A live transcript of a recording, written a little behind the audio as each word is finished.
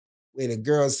where the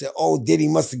girl said, oh, Diddy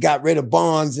must have got rid of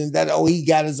bonds and that, oh, he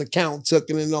got his account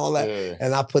taken and all that. Yeah.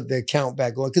 And I put the account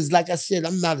back on. Because like I said,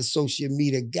 I'm not a social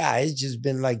media guy. It's just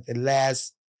been like the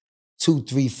last 2,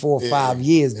 3, 4, 5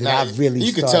 years that I've really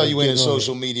You can tell you ain't a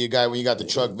social media guy when you got the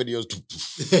truck videos.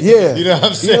 Yeah. You know what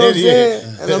I'm saying? You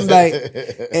know what I'm saying?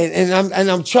 And I'm like,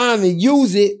 and I'm trying to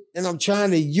use it, and I'm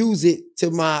trying to use it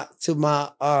to my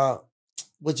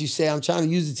what you say, I'm trying to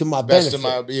use it to my Best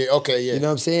benefit. of my, yeah, okay, yeah. You know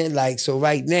what I'm saying? Like, so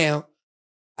right now,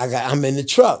 I'm in the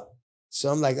truck. So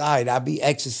I'm like, all right, I'll be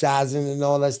exercising and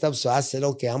all that stuff. So I said,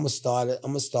 okay, I'm gonna start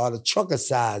a trucker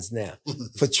size now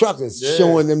for truckers,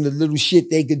 showing them the little shit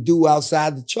they could do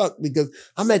outside the truck, because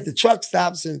I'm at the truck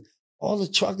stops and all the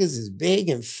truckers is big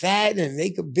and fat and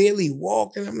they could barely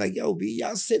walk. And I'm like, yo,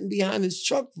 y'all sitting behind this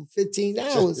truck for 15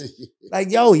 hours. Like,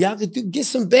 yo, y'all could get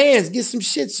some bands, get some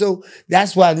shit. So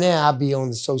that's why now I be on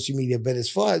the social media. But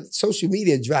as far as social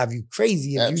media drive you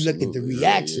crazy if you look at the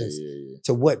reactions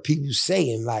to what people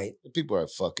saying. Like, people are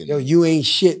fucking, yo, you ain't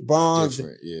shit, Bonds.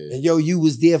 And yo, you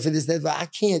was there for this, that. I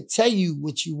can't tell you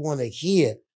what you want to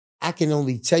hear. I can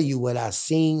only tell you what I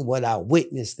seen, what I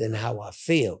witnessed, and how I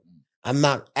feel. I'm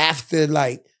not after,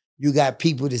 like, you got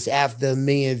people that's after 1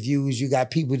 million views. You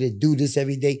got people that do this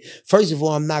every day. First of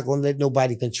all, I'm not going to let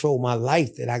nobody control my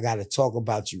life that I got to talk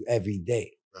about you every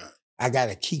day. Right. I got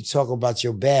to keep talking about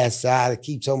your bad side. I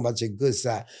keep talking about your good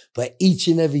side. But each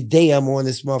and every day I'm on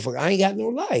this motherfucker, I ain't got no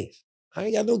life. I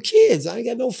ain't got no kids. I ain't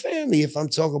got no family if I'm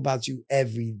talking about you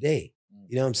every day.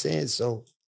 You know what I'm saying? So,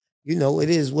 you know,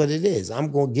 it is what it is.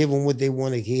 I'm going to give them what they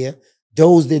want to hear.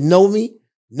 Those that know me,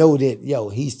 know that, yo,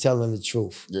 he's telling the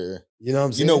truth. Yeah. You know what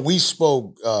I'm saying? You know, we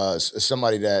spoke,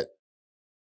 somebody that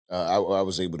I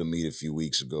was able to meet a few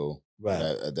weeks ago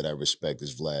that I respect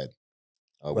is Vlad,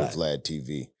 with Vlad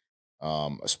TV.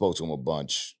 I spoke to him a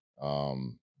bunch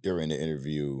during the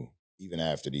interview, even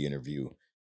after the interview.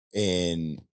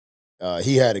 And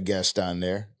he had a guest on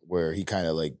there where he kind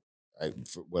of like,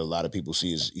 what a lot of people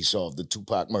see is he solved the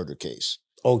Tupac murder case.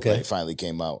 Okay. It finally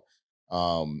came out.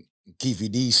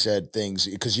 Keefe D said things,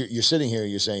 because you're sitting here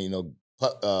and you're saying, you know,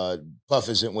 Puff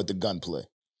isn't with the gunplay.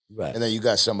 Right. And then you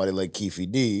got somebody like Keefe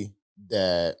D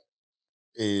that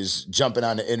is jumping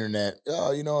on the internet.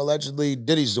 Oh, you know, allegedly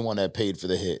Diddy's the one that paid for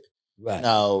the hit. Right.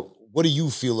 Now, what do you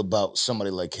feel about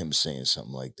somebody like him saying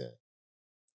something like that?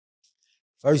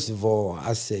 First of all,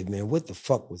 I said, man, what the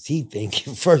fuck was he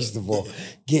thinking? First of all,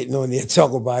 getting on there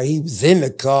talking about he was in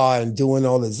the car and doing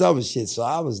all this other shit. So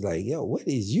I was like, yo, what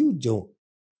is you doing?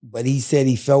 But he said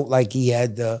he felt like he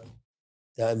had the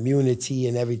immunity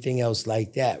and everything else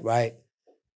like that, right?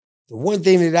 The one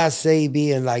thing that I say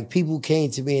being like, people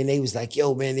came to me and they was like,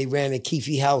 yo, man, they ran a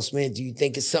Keefe house, man. Do you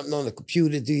think it's something on the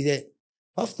computer? Do that?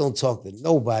 Puff don't talk to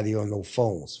nobody on no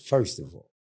phones, first of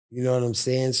all. You know what I'm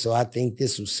saying? So I think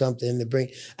this was something to bring.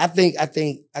 I think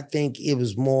it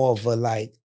was more of a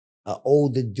like an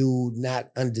older dude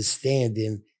not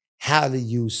understanding how to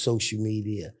use social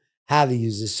media, how to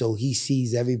use it so he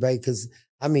sees everybody. Because,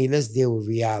 I mean, let's deal with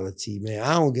reality, man.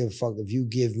 I don't give a fuck if you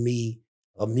give me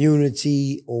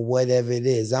immunity or whatever it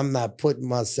is. I'm not putting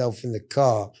myself in the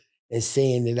car and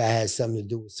saying that I had something to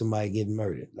do with somebody getting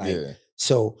murdered. Like,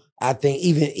 so I think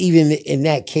even in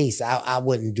that case, I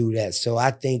wouldn't do that. So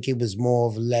I think it was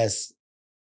more or less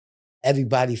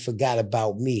everybody forgot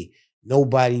about me.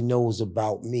 Nobody knows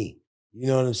about me. You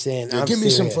know what I'm saying? Yeah, give me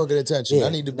some fucking attention. Yeah, I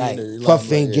need to be like, in the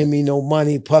Puff ain't give me no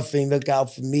money. Puff ain't look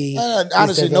out for me.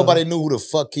 Honestly, nobody knew who the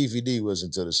fuck Keefe D was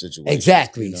until the situation.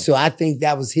 Exactly. You know? So I think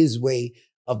that was his way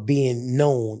of being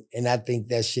known. And I think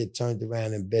that shit turned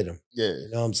around and bit him. Yeah. You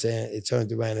know what I'm saying? It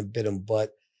turned around and bit him.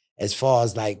 But as far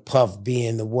as like Puff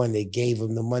being the one that gave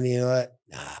him the money and all that,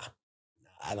 nah,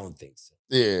 I don't think so.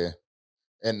 Yeah.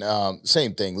 And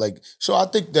same thing. Like, so I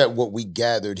think that what we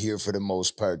gathered here for the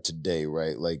most part today,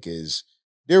 right, like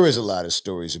there is a lot of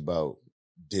stories about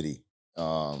Diddy.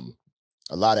 A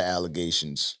lot of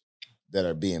allegations that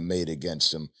are being made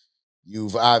against him.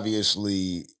 You've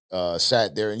obviously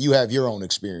sat there and you have your own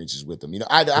experiences with him. You know,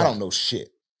 I don't know shit.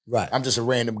 Right. I'm just a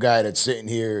random guy that's sitting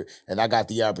here and I got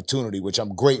the opportunity, which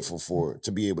I'm grateful for,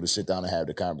 to be able to sit down and have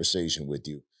the conversation with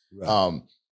you. Right.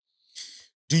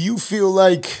 Do you feel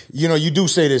like, you know, you do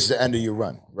say this is the end of your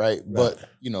run, right? But,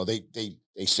 you know, they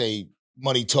say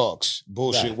money talks,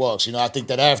 bullshit walks. You know, I think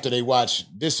that after they watch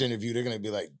this interview, they're going to be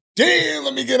like, damn,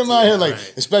 let me get him out here. Like,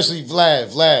 especially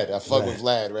Vlad. I fuck with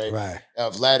Vlad, right? Right.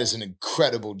 Vlad is an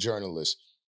incredible journalist.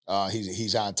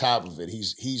 He's on top of it.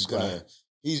 He's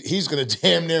gonna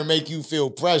damn near make you feel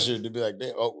pressured to be like,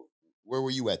 oh, where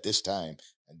were you at this time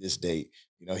and this date?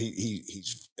 You know,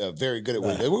 he's very good at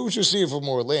what what you're seeing from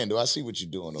Orlando. I see what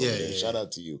you're doing over there. Shout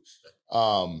out to you.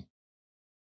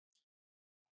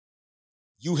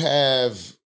 you had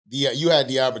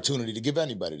the opportunity to give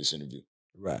anybody this interview.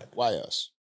 Right. Why us?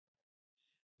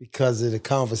 Because of the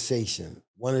conversation.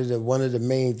 One of the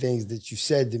main things that you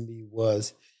said to me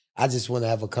was, I just want to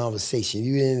have a conversation.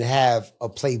 You didn't have a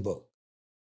playbook.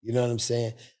 You know what I'm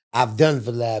saying? I've done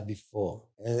Vlad before,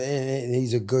 and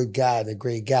he's a good guy and a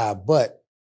great guy, but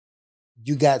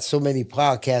you got so many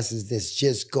podcasters that's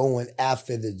just going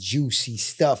after the juicy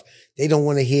stuff. They don't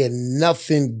want to hear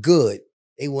nothing good.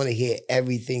 They want to hear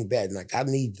everything bad. Like, I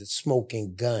need the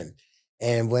smoking gun.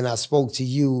 And when I spoke to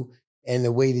you and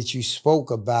the way that you spoke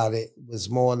about it was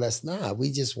more or less, nah,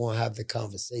 we just want to have the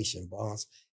conversation, boss.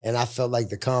 And I felt like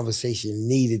the conversation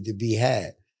needed to be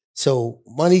had. So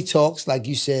money talks, like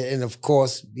you said, and of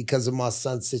course, because of my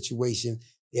son's situation,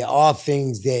 there are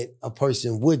things that a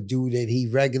person would do that he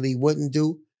regularly wouldn't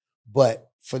do. But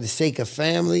for the sake of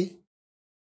family,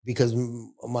 because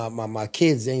my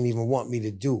kids ain't even want me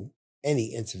to do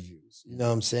any interviews. You know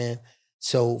what I'm saying?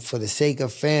 So for the sake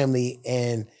of family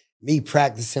and me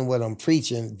practicing what I'm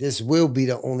preaching, this will be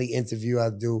the only interview I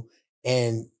do.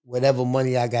 And whatever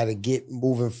money I got to get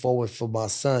moving forward for my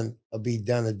son will be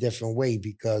done a different way,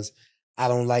 because I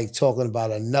don't like talking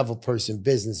about another person's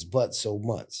business but so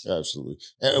much. Absolutely.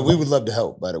 And we would love to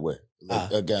help, by the way.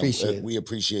 Again, we it.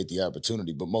 appreciate the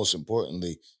opportunity, but most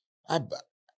importantly,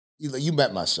 you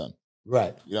met my son.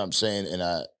 Right. You know what I'm saying? And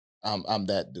I'm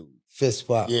that dude. Fist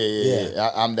pump.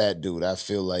 Yeah. I'm that dude. I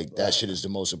feel like that shit is the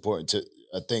most important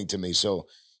thing to me. So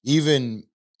even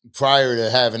prior to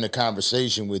having a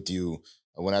conversation with you,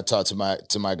 when I talked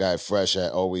to my guy Fresh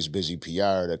at Always Busy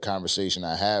PR, the conversation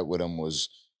I had with him was,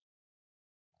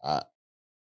 I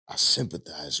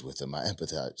sympathize with him. I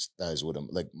empathize with him,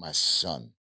 like my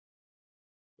son.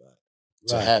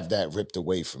 To have that ripped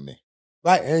away from me.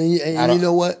 Right. And you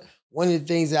know what? One of the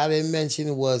things I didn't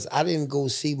mention was I didn't go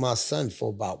see my son for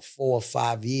about 4 or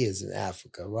 5 years in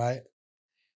Africa, right?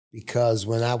 Because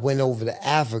when I went over to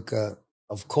Africa,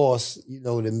 of course, you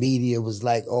know, the media was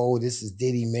like, oh, this is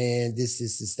Diddy, man, this,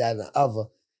 that, and the other.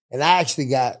 And I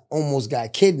actually almost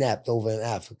got kidnapped over in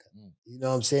Africa. You know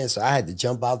what I'm saying? So I had to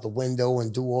jump out the window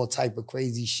and do all type of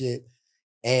crazy shit.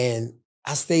 And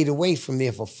I stayed away from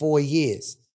there for 4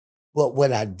 years. But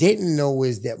what I didn't know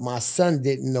is that my son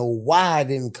didn't know why I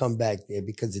didn't come back there,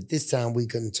 because at this time we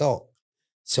couldn't talk.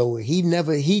 So he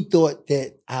thought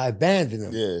that I abandoned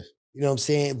him. Yeah. You know what I'm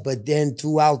saying? But then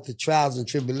throughout the trials and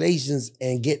tribulations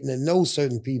and getting to know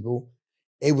certain people,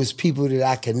 it was people that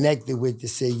I connected with to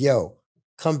say, yo,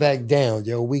 come back down,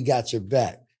 yo, we got your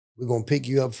back. We're going to pick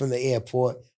you up from the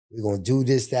airport. We're going to do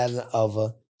this, that, and the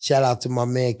other. Shout out to my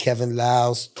man, Kevin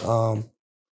Lyles.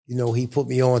 You know, he put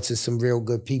me on to some real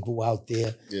good people out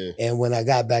there. Yeah. And when I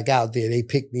got back out there, they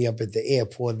picked me up at the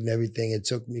airport and everything and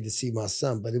took me to see my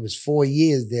son. But it was 4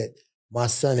 years that my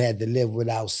son had to live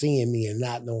without seeing me and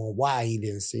not knowing why he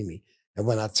didn't see me. And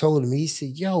when I told him, he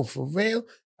said, yo, for real?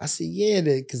 I said, yeah,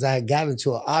 because I had got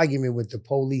into an argument with the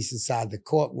police inside the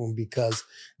courtroom, because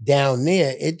down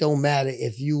there, it don't matter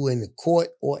if you in the court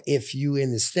or if you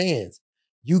in the stands.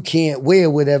 You can't wear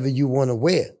whatever you want to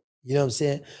wear. You know what I'm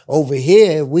saying? Over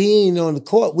here, we ain't on the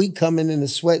court. We coming in a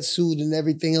sweatsuit and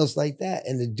everything else like that.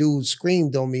 And the dude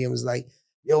screamed on me and was like,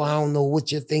 yo, I don't know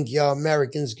what you think y'all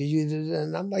Americans, cause you,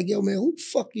 and I'm like, yo, man, who the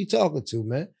fuck you talking to,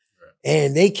 man? Right.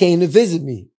 And they came to visit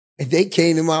me. And they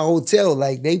came to my hotel,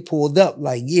 like they pulled up,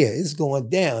 like, yeah, it's going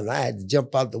down. I had to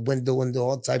jump out the window and do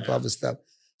all type of other stuff.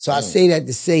 So I say that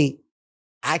to say,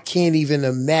 I can't even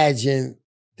imagine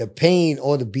the pain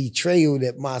or the betrayal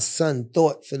that my son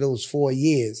thought for those 4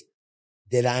 years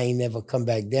that I ain't never come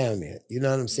back down there. You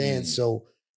know what I'm saying? So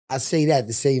I say that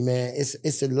to say, man,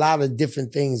 it's a lot of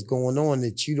different things going on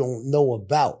that you don't know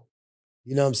about.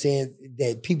 You know what I'm saying?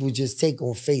 That people just take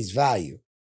on face value.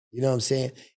 You know what I'm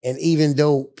saying? And even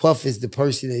though Puff is the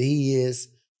person that he is,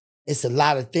 it's a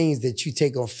lot of things that you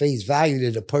take on face value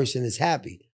that a person is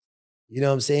happy. You know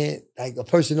what I'm saying? Like, a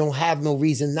person don't have no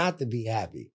reason not to be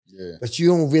happy. Yeah. But you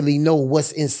don't really know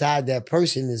what's inside that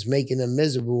person is making them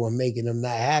miserable and making them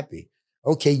not happy.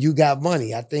 Okay, you got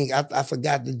money. I think I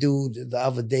forgot the dude the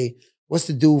other day. What's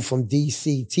the dude from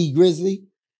DC? T Grizzly?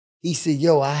 He said,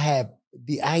 yo,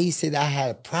 he said I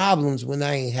had problems when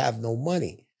I ain't have no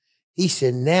money. He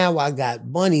said, now I got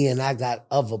money and I got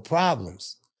other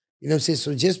problems. You know what I'm saying?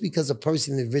 So just because a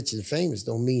person is rich and famous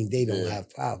don't mean they don't have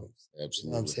problems. Absolutely.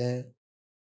 You know what I'm saying?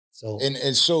 So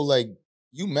and so, like,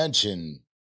 you mentioned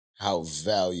how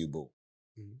valuable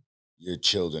your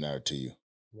children are to you.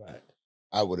 Right.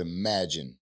 I would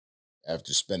imagine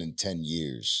after spending 10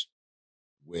 years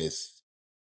with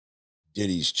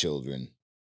Diddy's children,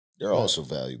 they're also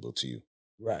valuable to you.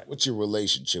 Right. What's your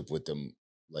relationship with them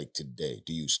like today?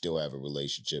 Do you still have a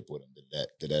relationship with them?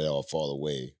 Did that all fall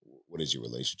away? What is your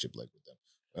relationship like with them?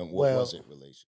 And what was it relationship?